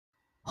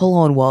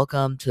Hello and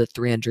welcome to the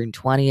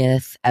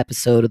 320th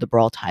episode of the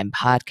Brawl Time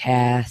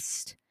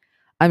Podcast.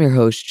 I'm your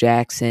host,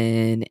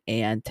 Jackson,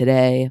 and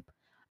today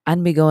I'm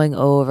going to be going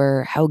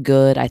over how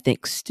good I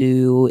think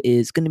Stu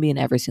is going to be in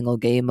every single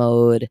game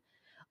mode.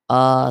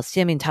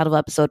 Title of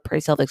episode, pretty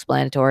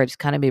self-explanatory, just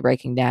kind of be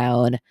breaking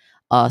down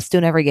Stu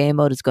in every game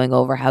mode, is going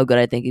over how good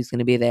I think he's going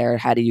to be there,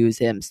 how to use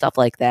him, stuff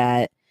like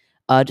that.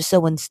 Just so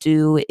when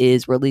Stu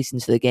is released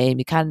into the game,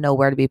 you kind of know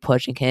where to be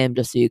pushing him,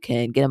 just so you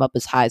can get him up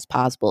as high as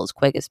possible, as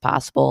quick as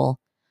possible.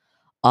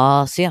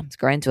 Let's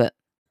go right into it.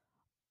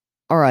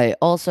 Alright,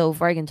 also,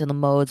 before I get into the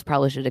modes,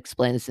 probably should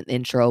explain this in the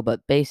intro,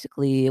 but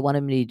basically, what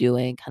I'm going to be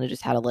doing, kind of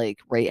just how to,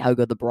 rate how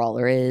good the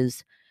brawler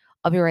is.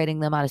 I'll be rating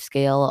them on a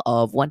scale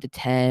of 1 to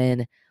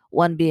 10,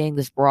 1 being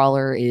this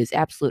brawler is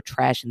absolute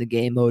trash in the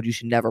game mode, you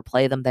should never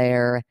play them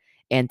there,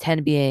 and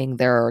 10 being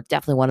they're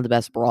definitely one of the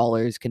best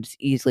brawlers, can just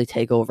easily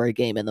take over a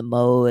game in the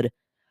mode.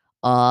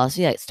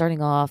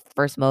 Starting off,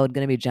 first mode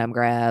gonna be gem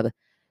grab.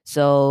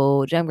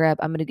 So gem grab,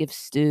 I'm gonna give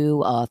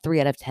Stu 3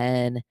 out of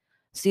 10.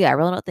 I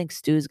really don't think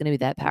Stu is gonna be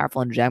that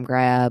powerful in gem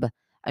grab.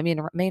 I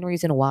mean, main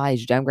reason why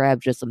is gem grab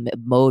just a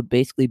mode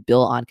basically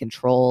built on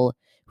control.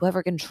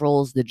 Whoever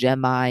controls the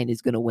gem mine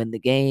is gonna win the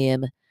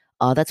game.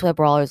 That's why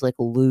brawlers like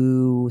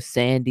Lou,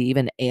 Sandy,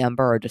 even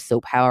Amber are just so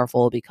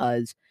powerful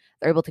because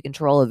they're able to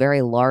control a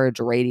very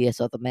large radius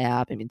of the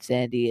map. I mean,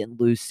 Sandy and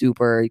Lou's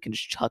super, you can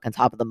just chuck on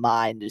top of the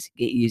mine, just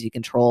get easy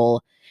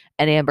control.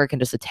 And Amber can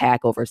just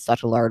attack over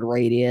such a large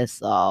radius.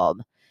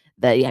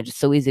 Just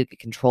so easy to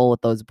control with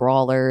those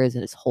brawlers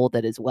and just hold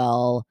it as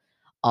well.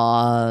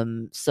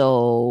 And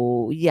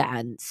Stu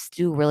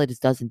really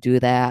just doesn't do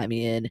that. I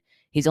mean,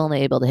 he's only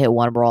able to hit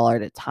one brawler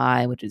at a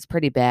time, which is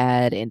pretty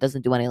bad and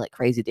doesn't do any like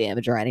crazy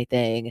damage or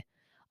anything.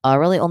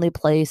 Really, only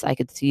place I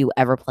could see you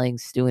ever playing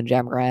Stu and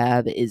Gem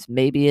Grab is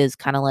maybe as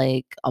kind of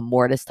like a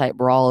Mortis type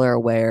brawler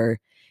where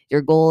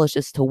your goal is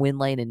just to win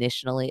lane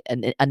initially,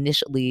 and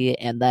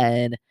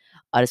then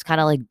just kind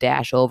of like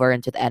dash over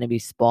into the enemy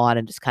spawn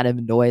and just kind of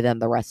annoy them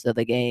the rest of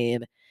the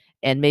game.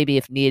 And maybe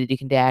if needed, you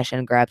can dash in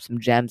and grab some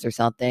gems or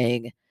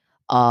something.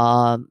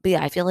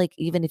 I feel like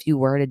even if you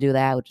were to do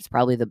that, which is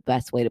probably the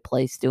best way to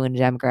play Stu and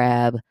Gem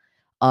Grab,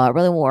 it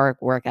really won't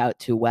work out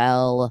too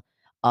well.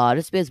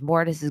 Just because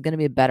Mortis is going to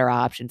be a better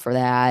option for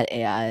that.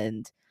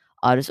 And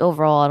just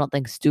overall, I don't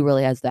think Stu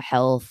really has the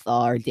health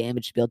or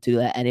damage to be able to do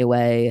that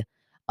anyway.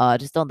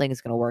 Just don't think it's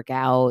going to work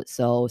out.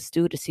 So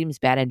Stu just seems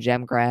bad in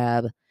gem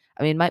grab.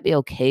 I mean, it might be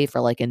okay for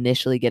like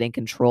initially getting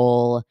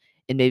control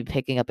and maybe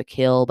picking up a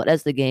kill. But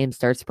as the game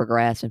starts to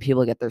progress and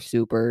people get their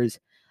supers,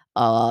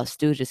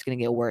 Stu's just going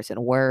to get worse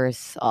and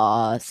worse.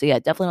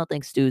 Definitely don't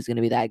think Stu's going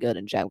to be that good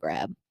in gem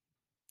grab.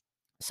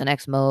 So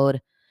next mode,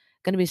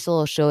 going to be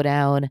Solo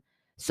Showdown.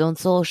 So in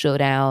Solo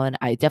Showdown,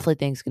 I definitely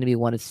think it's going to be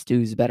one of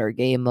Stu's better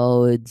game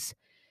modes.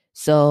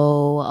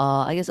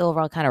 I guess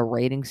overall kind of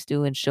rating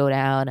Stu in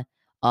Showdown,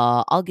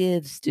 I'll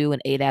give Stu an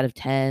 8 out of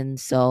 10.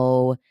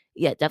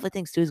 Definitely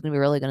think Stu's going to be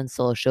really good in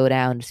Solo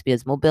Showdown just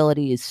because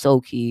mobility is so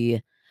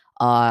key.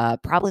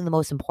 Probably the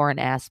most important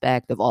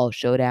aspect of all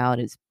Showdown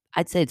is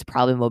I'd say it's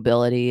probably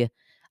mobility.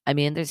 I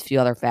mean, there's a few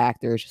other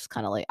factors, just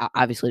kind of like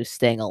obviously just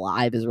staying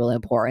alive is really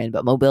important,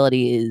 but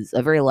mobility is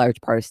a very large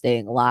part of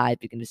staying alive.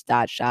 You can just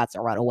dodge shots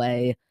and run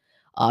away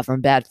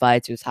from bad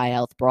fights. There's high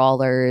health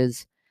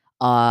brawlers.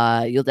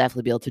 You'll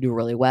definitely be able to do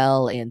really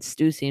well, and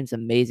Stu seems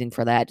amazing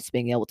for that. Just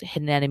being able to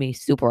hit an enemy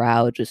super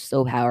out, just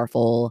so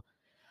powerful.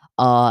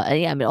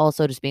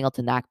 Also just being able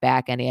to knock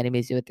back any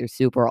enemies with your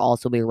super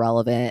also be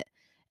relevant.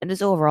 And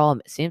just overall,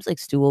 it seems like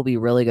Stu will be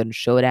really good in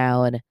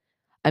Showdown.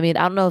 I mean,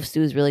 I don't know if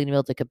Stu's really gonna be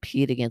able to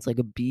compete against like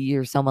a B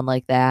or someone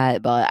like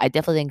that, but I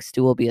definitely think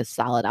Stu will be a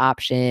solid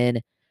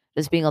option.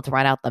 Just being able to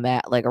run out the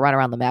map, like run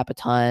around the map a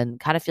ton,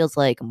 kind of feels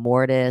like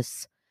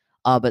Mortis,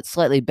 but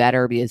slightly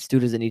better because Stu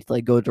doesn't need to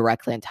like go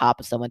directly on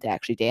top of someone to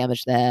actually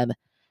damage them.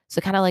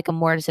 So kind of like a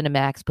Mortis and a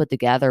Max put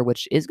together,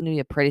 which is gonna be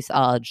a pretty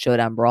solid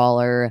showdown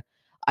brawler.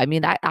 I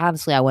mean, I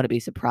wouldn't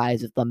be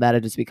surprised if the meta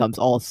just becomes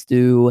all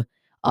Stu.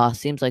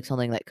 Seems like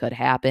something that could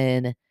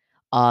happen.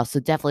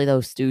 Definitely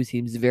those Stu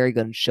seems very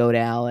good in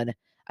Showdown.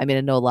 I mean,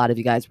 I know a lot of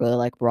you guys really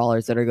like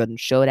brawlers that are good in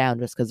Showdown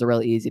just because they're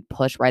really easy to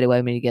push right away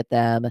when you get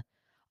them.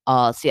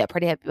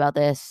 Pretty happy about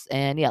this.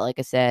 And yeah, like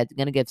I said,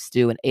 gonna give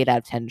Stu an 8 out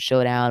of 10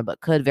 Showdown,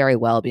 but could very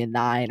well be a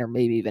 9 or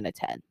maybe even a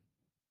 10.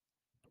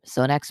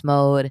 So next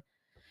mode,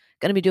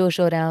 gonna be Duo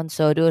Showdown.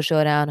 So Duo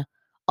Showdown,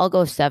 I'll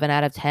go 7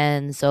 out of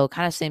 10. So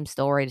kind of same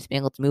story, just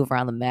being able to move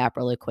around the map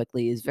really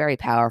quickly is very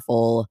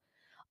powerful.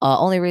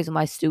 Only reason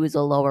why Stu is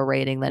a lower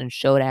rating than in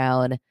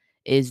Showdown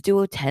is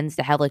Duo tends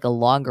to have like a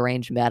longer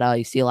range meta.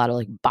 You see a lot of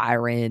like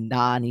Byron,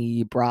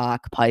 Nani,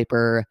 Brock,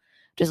 Piper,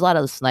 just a lot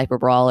of the sniper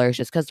brawlers,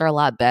 just because they're a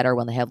lot better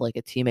when they have like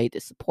a teammate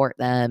to support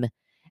them.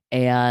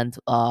 And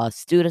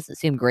Stu doesn't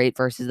seem great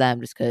versus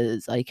them just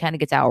because he kind of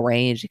gets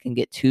outranged. He can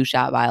get two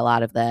shot by a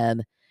lot of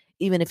them.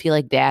 Even if he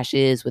like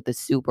dashes with the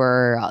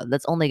super,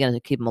 that's only going to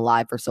keep him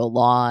alive for so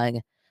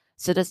long.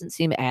 So it doesn't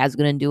seem as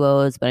good in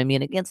duos, but I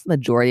mean, against the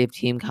majority of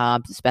team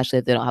comps, especially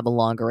if they don't have a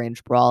longer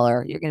range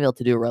brawler, you're going to be able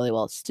to do really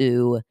well,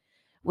 Stu,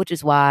 which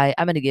is why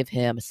I'm going to give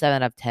him a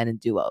 7 out of 10 in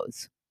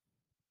duos.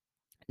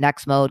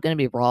 Next mode, gonna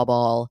be Brawl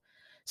Ball.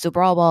 So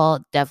Brawl Ball,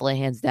 definitely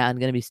hands down,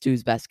 gonna be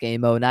Stu's best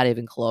game mode, not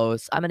even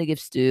close. I'm gonna give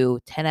Stu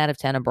 10 out of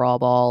 10 in Brawl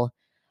Ball.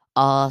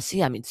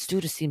 Yeah, I mean, Stu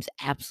just seems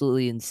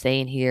absolutely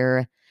insane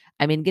here.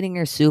 I mean, getting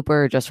your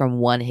super just from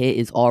one hit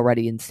is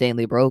already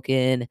insanely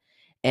broken.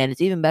 And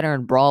it's even better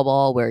in Brawl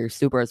Ball where your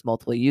super has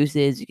multiple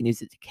uses. You can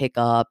use it to kick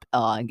up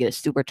and get a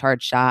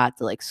supercharged shot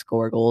to like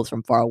score goals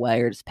from far away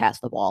or just pass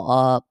the ball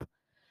up.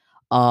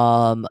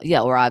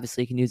 Yeah, or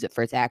obviously you can use it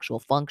for its actual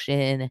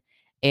function.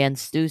 And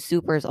Stu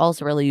Super is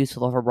also really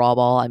useful for Brawl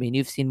Ball. I mean,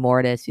 you've seen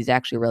Mortis. He's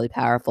actually really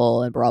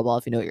powerful in Brawl Ball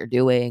if you know what you're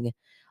doing.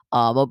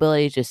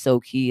 Mobility is just so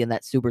key, and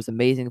that super is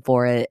amazing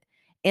for it.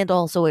 And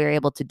also, what you're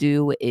able to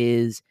do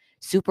is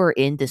super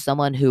into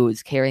someone who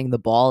is carrying the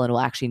ball and will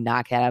actually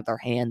knock it out of their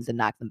hands and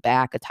knock them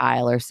back a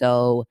tile or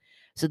so.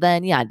 So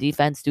then, yeah,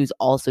 defense Stu's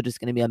also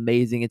just going to be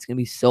amazing. It's going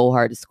to be so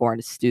hard to score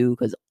into Stu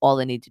because all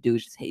they need to do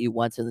is just hit you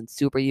once and then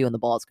super you, and the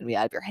ball is going to be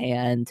out of your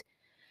hand.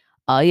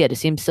 Yeah, it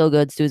just seems so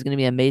good. Stu's going to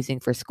be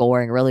amazing for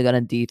scoring, really good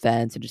on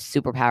defense, and just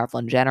super powerful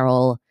in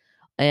general.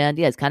 And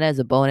yeah, it's kind of as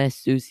a bonus.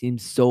 Stu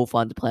seems so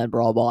fun to play on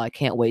Brawl Ball. I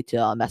can't wait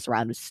to mess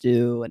around with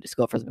Stu and just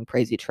go for some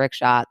crazy trick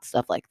shots,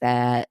 stuff like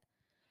that.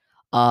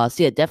 So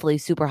yeah, definitely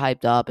super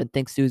hyped up and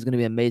think Stu's going to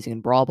be amazing in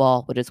Brawl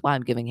Ball, which is why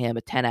I'm giving him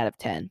a 10 out of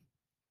 10.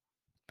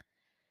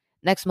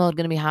 Next mode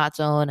gonna be Hot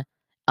Zone.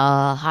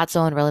 Hot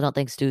Zone really don't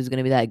think Stu's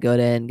gonna be that good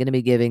in. Gonna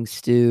be giving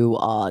Stu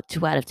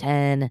 2 out of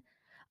 10.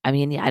 I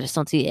mean, yeah, I just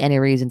don't see any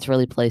reason to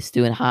really play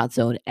Stu in Hot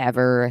Zone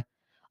ever.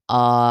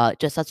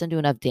 Just doesn't do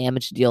enough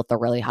damage to deal with the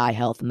really high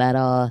health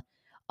meta.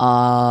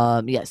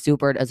 Yeah,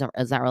 Super is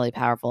not really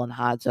powerful in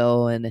Hot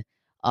Zone.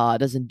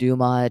 Doesn't do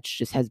much.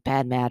 Just has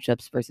bad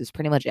matchups versus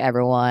pretty much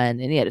everyone.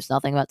 And yeah, just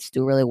nothing about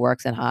Stu really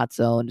works in Hot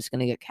Zone. Just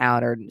gonna get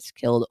countered and just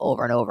killed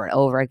over and over and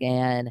over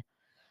again.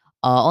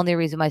 Only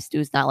reason my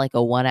Stu's not like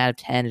a 1 out of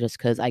 10 is just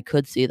because I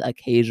could see the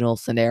occasional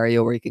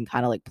scenario where you can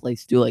kind of like play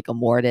Stu like a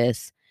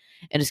Mortis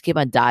and just keep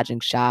on dodging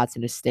shots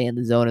and just stay in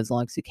the zone as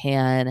long as you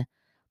can.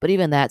 But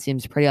even that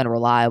seems pretty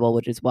unreliable,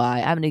 which is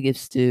why I'm going to give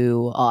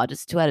Stu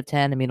just 2 out of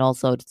 10. I mean,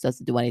 also, it just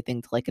doesn't do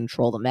anything to like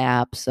control the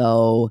map.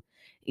 So,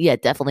 yeah,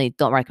 definitely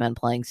don't recommend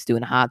playing Stu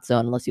in Hot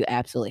Zone unless you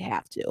absolutely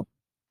have to.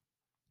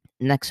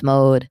 Next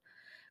mode,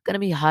 gonna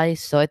be Heist.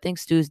 So I think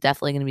Stu's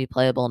definitely gonna be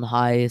playable in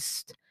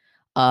Heist.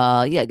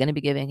 Yeah, gonna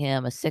be giving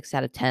him a 6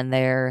 out of 10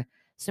 there.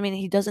 So I mean,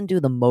 he doesn't do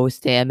the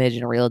most damage,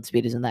 and reload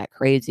speed isn't that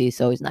crazy,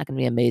 so he's not gonna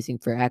be amazing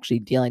for actually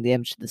dealing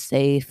damage to the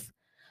safe.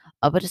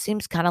 But it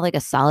seems kind of like a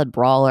solid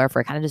brawler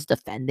for kind of just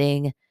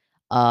defending.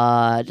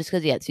 Just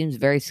because yeah, it seems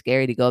very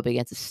scary to go up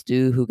against a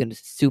Stu who can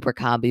super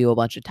combo you a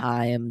bunch of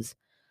times.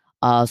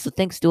 So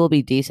think Stu will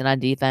be decent on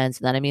defense.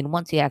 And then, I mean,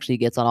 once he actually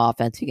gets on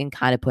offense, he can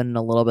kind of put in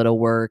a little bit of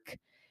work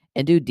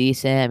and do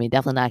decent. I mean,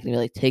 definitely not going to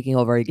be like taking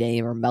over a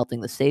game or melting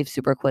the safe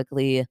super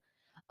quickly.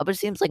 But it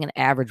seems like an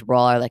average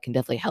brawler that can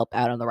definitely help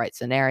out on the right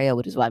scenario,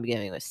 which is why I'm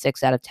giving him a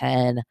 6 out of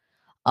 10.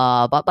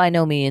 But by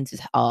no means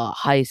is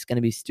Heist going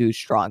to be Stu's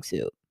strong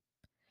suit.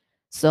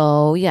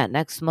 So yeah,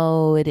 next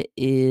mode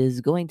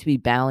is going to be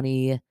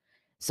Bounty.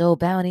 So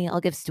Bounty, I'll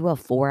give Stu a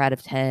 4 out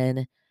of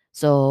 10.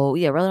 So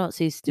yeah, really don't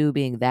see Stu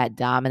being that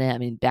dominant. I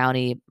mean,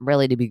 Bounty,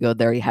 really to be good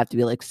there, you have to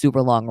be like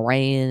super long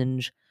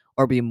range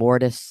or be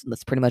Mortis.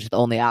 That's pretty much the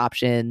only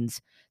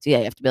options. So yeah,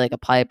 you have to be like a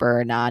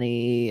Piper,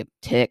 Nani,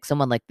 Tick,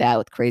 someone like that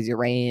with crazy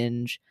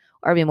range.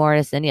 Or be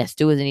Mortis. And yeah,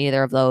 Stu isn't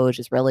either of those,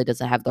 just really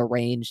doesn't have the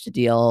range to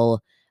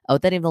deal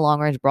with any of the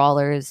long range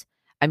brawlers.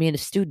 I mean,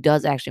 if Stu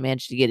does actually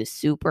manage to get his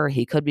super,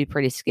 he could be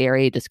pretty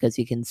scary just because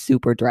he can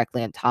super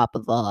directly on top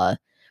of long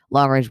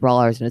range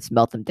brawlers and it's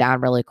melt them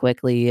down really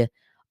quickly.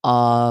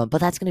 But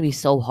that's going to be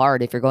so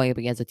hard if you're going up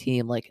against a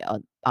team like, I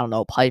don't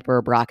know,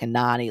 Piper, Brock, and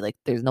Nani. Like,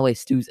 there's no way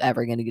Stu's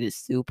ever going to get his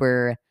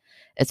super,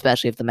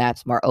 especially if the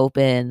map's more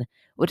open,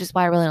 which is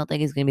why I really don't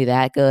think he's going to be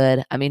that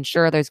good. I mean,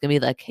 sure, there's going to be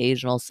the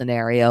occasional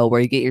scenario where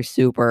you get your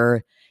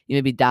super, you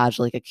maybe dodge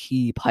like a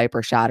key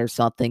Piper shot or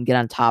something, get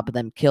on top of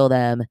them, kill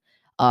them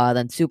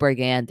then super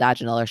again,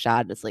 dodge another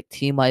shot. It's like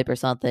team wipe or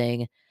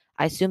something.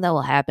 I assume that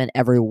will happen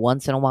every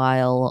once in a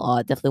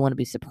while. Definitely want to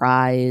be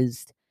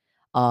surprised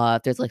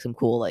if there's like some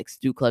cool like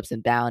Stu clips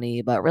and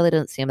bounty, but it really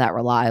doesn't seem that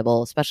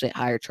reliable, especially at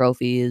higher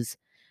trophies.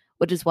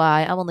 Which is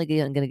why I'm only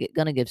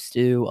gonna give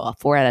Stu a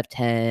 4 out of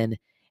 10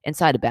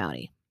 inside of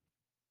bounty.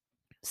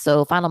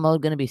 So final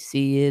mode gonna be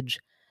Siege.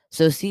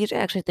 So Siege I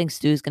actually think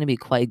Stu's gonna be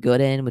quite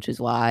good in, which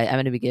is why I'm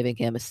gonna be giving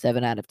him a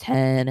 7 out of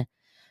 10.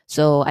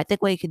 So I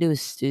think what you can do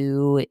with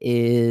Stu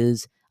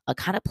is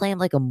kind of play him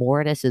like a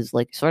Mortis is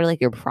like sort of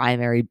like your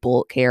primary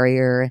bolt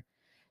carrier.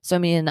 So I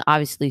mean,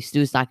 obviously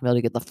Stu's not gonna be able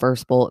to get the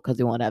first bolt because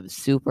he won't have a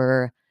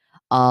super.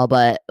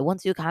 But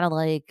once you kind of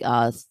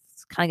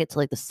get to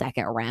like the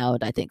second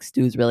round, I think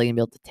Stu's really gonna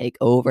be able to take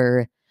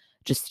over.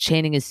 Just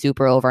chaining his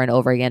super over and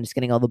over again, just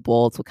getting all the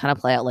bolts will kind of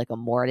play out like a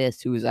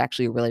Mortis, who is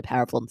actually really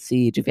powerful in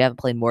Siege. If you haven't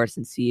played Mortis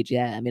in Siege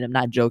yet, I mean, I'm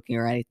not joking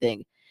or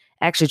anything.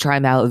 Actually, try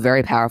him out.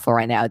 Very powerful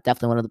right now.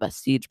 Definitely one of the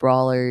best Siege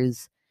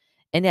brawlers.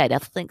 And yeah, I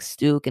definitely think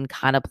Stu can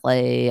kind of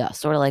play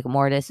sort of like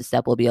Mortis,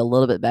 except will be a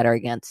little bit better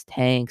against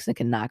tanks and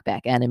can knock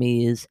back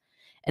enemies.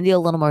 and deal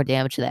a little more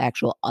damage to the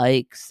actual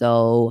Ike.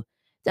 So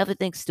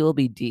definitely think Stu will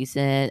be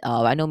decent.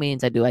 By no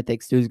means I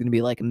think Stu's gonna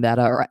be like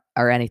meta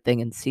or anything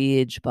in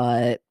Siege,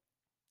 but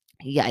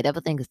yeah, I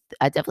definitely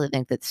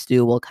think that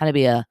Stu will kind of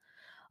be a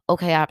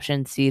okay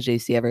option Siege you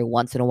see every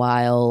once in a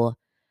while.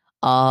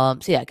 So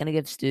yeah, gonna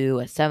give Stu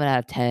a 7 out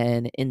of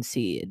 10 in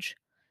Siege.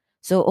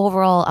 So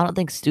overall, I don't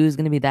think Stu's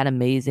gonna be that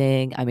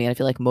amazing. I mean, I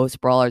feel like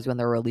most brawlers when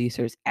they're released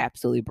are just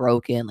absolutely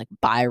broken, like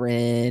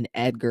Byron,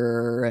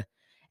 Edgar,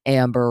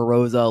 Amber,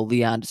 Rosa,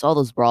 Leon, just all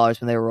those brawlers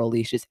when they were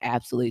released just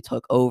absolutely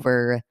took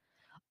over.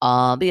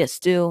 But yeah,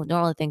 Stu,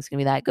 normally things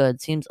gonna be that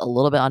good. Seems a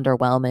little bit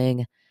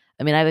underwhelming.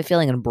 I mean, I have a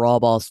feeling in Brawl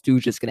Ball,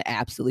 Stu's just gonna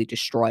absolutely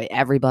destroy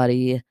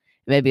everybody.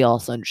 Maybe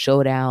also in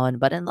Showdown,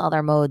 but in the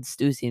other modes,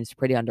 Stu seems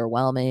pretty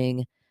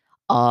underwhelming.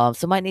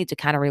 So might need to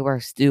kind of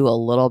rework Stu a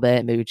little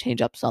bit, maybe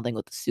change up something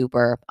with the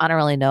super. I don't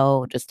really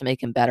know, just to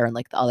make him better in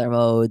like the other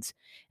modes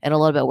and a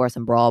little bit worse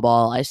in Brawl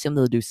Ball. I assume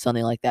they'll do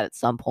something like that at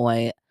some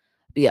point.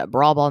 But yeah,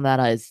 Brawl Ball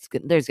meta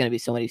there's gonna be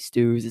so many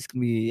Stus. It's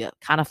gonna be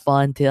kind of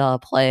fun to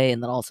play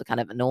and then also kind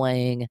of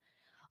annoying.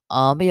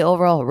 But yeah,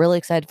 overall, really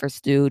excited for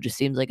Stu. Just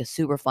seems like a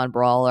super fun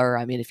brawler.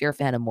 I mean, if you're a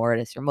fan of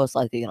Mortis, you're most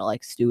likely gonna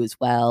like Stu as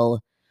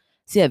well.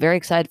 So yeah, very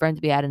excited for him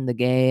to be added in the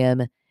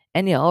game.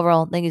 And yeah,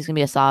 overall, think he's gonna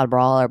be a solid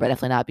brawler, but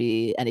definitely not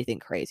be anything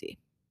crazy.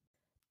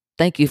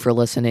 Thank you for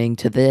listening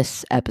to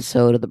this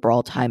episode of the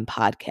Brawl Time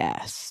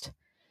Podcast.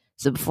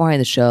 So before I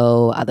end the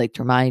show, I'd like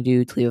to remind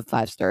you to leave a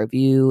 5-star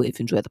review if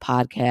you enjoy the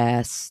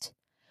podcast.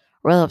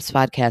 Really helps the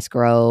podcast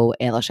grow,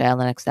 and I'll show you on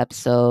the next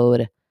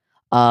episode.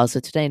 So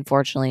today,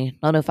 unfortunately,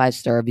 no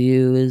 5-star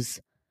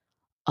reviews.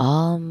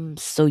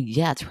 So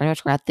yeah, it's pretty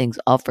much wrap things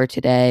up for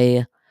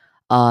today.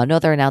 No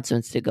other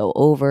announcements to go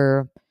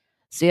over.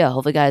 So yeah,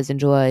 hopefully you guys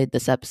enjoyed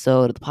this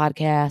episode of the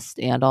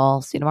podcast, and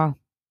I'll see you tomorrow.